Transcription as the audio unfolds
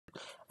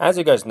As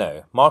you guys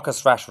know,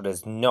 Marcus Rashford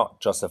is not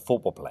just a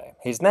football player.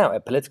 He's now a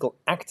political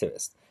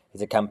activist.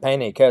 He's a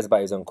campaigner, he cares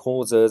about his own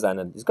causes,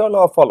 and he's got a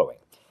lot of following.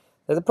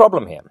 There's a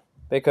problem here,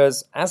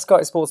 because as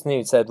Sky Sports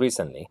News said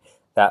recently,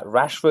 that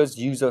Rashford's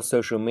use of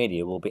social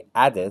media will be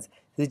added to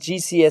the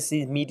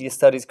GCSE Media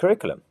Studies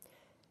curriculum.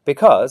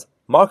 Because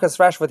Marcus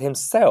Rashford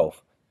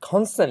himself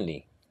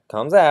constantly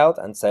comes out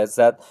and says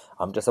that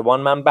I'm just a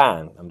one-man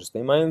band, I'm just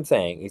doing my own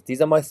thing, these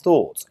are my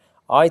thoughts,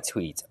 I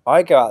tweet,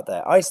 I go out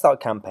there, I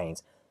start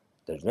campaigns,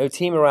 there's no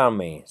team around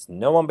me, there's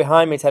no one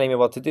behind me telling me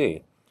what to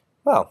do.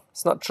 Well,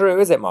 it's not true,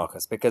 is it,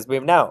 Marcus? Because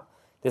we've now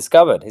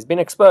discovered, he's been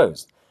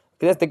exposed.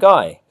 There's the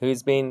guy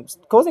who's been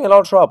causing a lot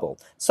of trouble.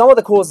 Some of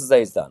the causes that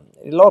he's done,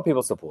 a lot of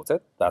people support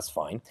it, that's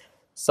fine.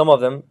 Some of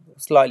them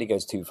slightly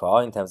goes too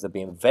far in terms of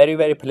being very,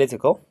 very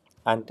political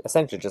and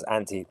essentially just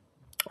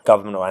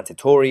anti-government or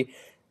anti-Tory.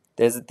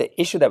 The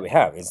issue that we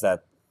have is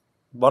that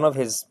one of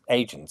his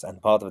agents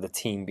and part of the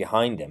team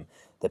behind him,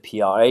 the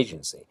PR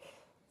agency,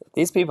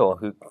 these people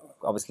who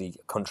obviously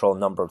control a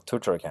number of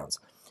Twitter accounts,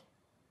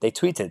 they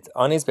tweeted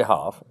on his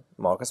behalf.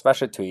 Marcus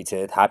Rashford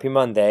tweeted, "Happy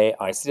Monday,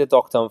 I see the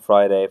doctor on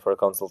Friday for a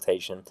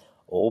consultation.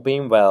 All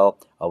being well,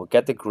 I will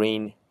get the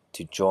green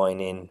to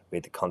join in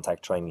with the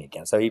contact training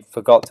again." So he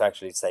forgot to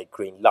actually say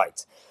green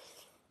light.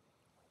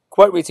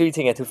 Quote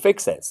retweeting it to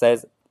fix it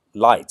says,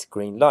 "Light,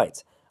 green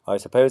light. I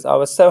suppose I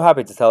was so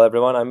happy to tell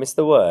everyone I missed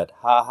the word.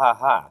 Ha ha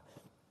ha."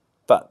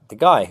 But the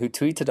guy who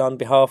tweeted on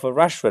behalf of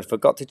Rashford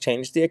forgot to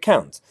change the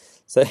account.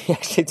 So he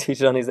actually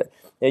tweeted on his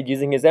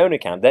using his own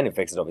account. Then he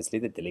fixed it, obviously.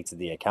 They deleted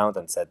the account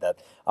and said that,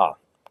 I'm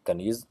going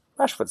to use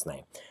Rashford's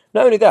name.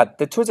 Not only that,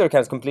 the Twitter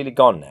account is completely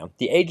gone now.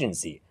 The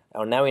agency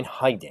are now in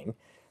hiding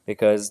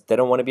because they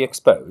don't want to be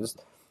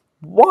exposed.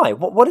 Why?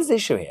 What is the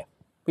issue here?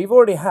 We've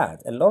already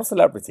had a lot of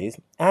celebrities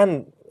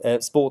and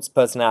sports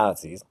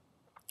personalities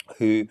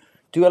who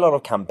do a lot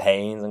of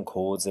campaigns and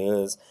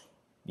causes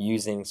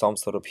using some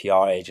sort of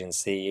PR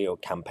agency or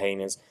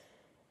campaigners.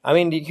 I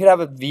mean, you could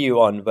have a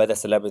view on whether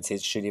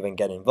celebrities should even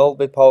get involved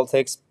with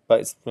politics,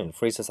 but it's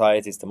free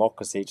society, it's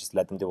democracy, just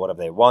let them do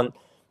whatever they want.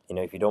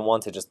 If you don't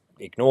want to, just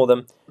ignore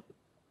them.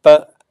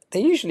 But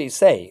they usually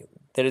say,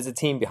 there is a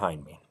team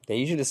behind me. They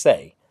usually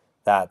say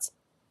that,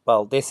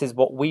 well, this is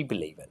what we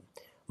believe in.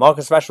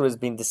 Marcus Rashford has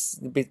been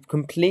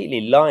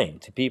completely lying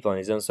to people and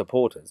his own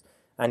supporters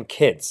and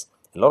kids.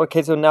 A lot of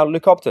kids who now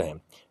look up to him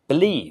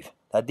believe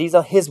that these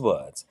are his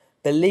words,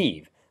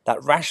 believe that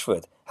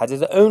Rashford has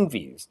his own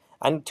views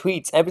and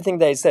tweets everything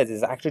that he says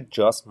is actually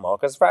just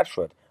Marcus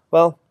Rashford.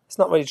 Well, it's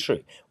not really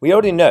true. We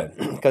already know,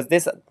 because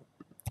this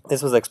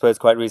was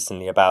exposed quite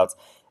recently about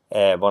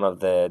one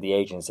of the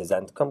agencies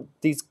and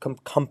these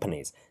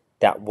companies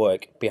that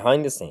work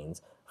behind the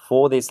scenes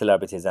for these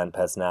celebrities and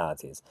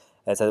personalities.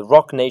 So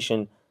Rock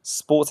Nation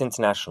Sports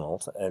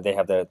International, they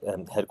have their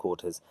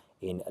headquarters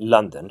in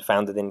London,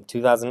 founded in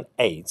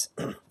 2008.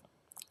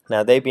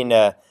 Now, they've been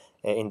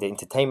in the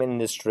entertainment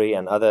industry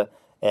and other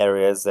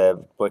areas,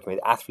 working with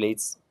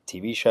athletes,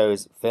 TV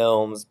shows,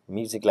 films,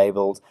 music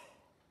labels.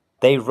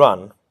 They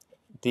run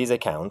these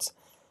accounts.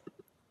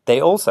 They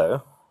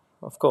also,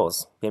 of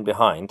course, been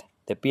behind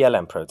the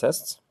BLM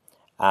protests,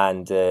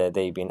 and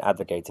they've been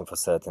advocating for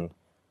certain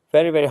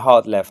very, very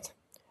hard left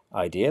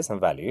ideas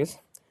and values.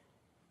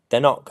 They're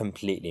not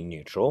completely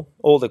neutral.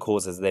 All the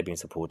causes they've been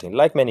supporting,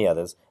 like many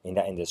others in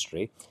that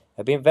industry,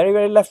 have been very,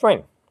 very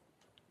left-wing.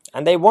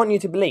 And they want you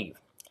to believe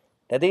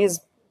that these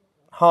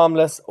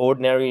harmless,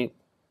 ordinary,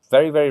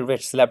 very, very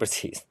rich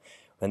celebrities,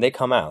 when they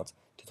come out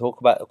to talk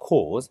about a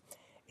cause,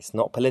 it's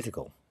not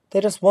political.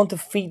 They just want to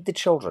feed the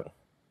children.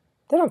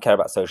 They don't care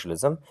about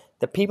socialism.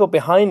 The people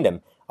behind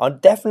them are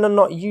definitely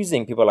not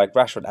using people like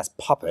Rashford as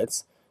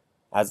puppets,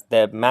 as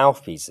their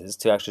mouthpieces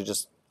to actually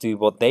just do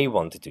what they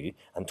want to do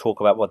and talk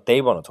about what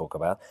they want to talk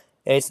about.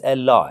 It's a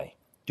lie.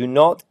 Do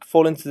not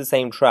fall into the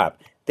same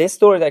trap. This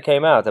story that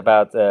came out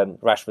about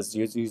Rashford's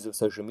use of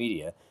social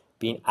media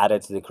being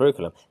added to the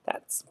curriculum,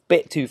 that's a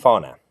bit too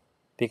far now.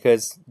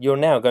 Because you're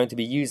now going to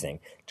be using,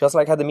 just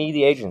like how the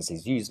media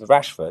agencies use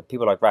Rashford,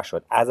 people like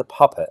Rashford, as a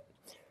puppet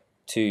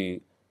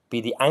to be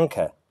the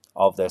anchor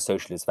of their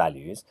socialist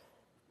values.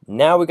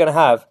 Now we're going to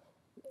have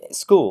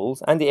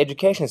schools and the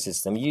education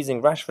system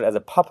using Rashford as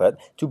a puppet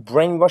to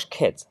brainwash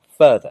kids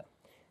further.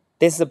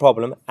 This is a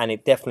problem, and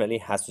it definitely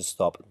has to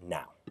stop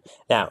now.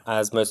 Now,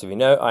 as most of you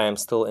know, I am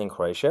still in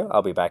Croatia.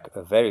 I'll be back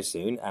very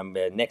soon, and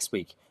next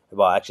week,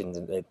 well,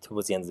 actually,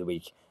 towards the end of the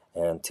week,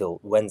 until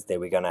Wednesday,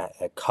 we're going to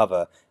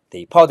cover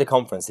the party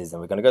conferences,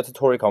 and we're going to go to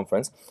Tory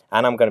conference,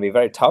 and I'm going to be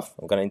very tough.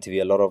 I'm going to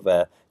interview a lot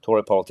of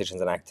Tory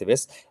politicians and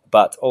activists,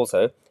 but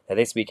also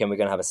this weekend we're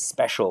going to have a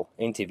special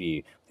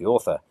interview, the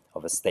author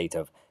of A State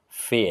of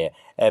Fear.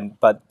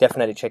 But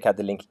definitely check out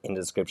the link in the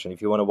description if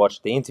you want to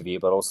watch the interview,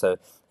 but also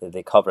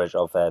the coverage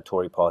of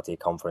Tory party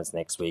conference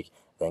next week.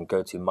 Then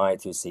go to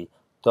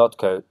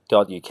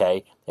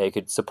mytousi.co.uk. You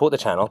could support the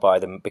channel by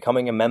either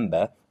becoming a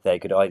member. There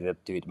you could either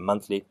do it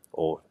monthly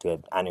or do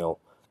an annual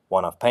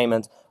one-off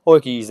payment, or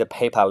you can use the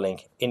PayPal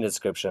link in the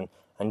description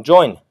and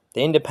join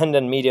the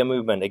independent media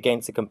movement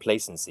against the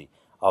complacency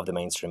of the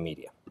mainstream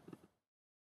media.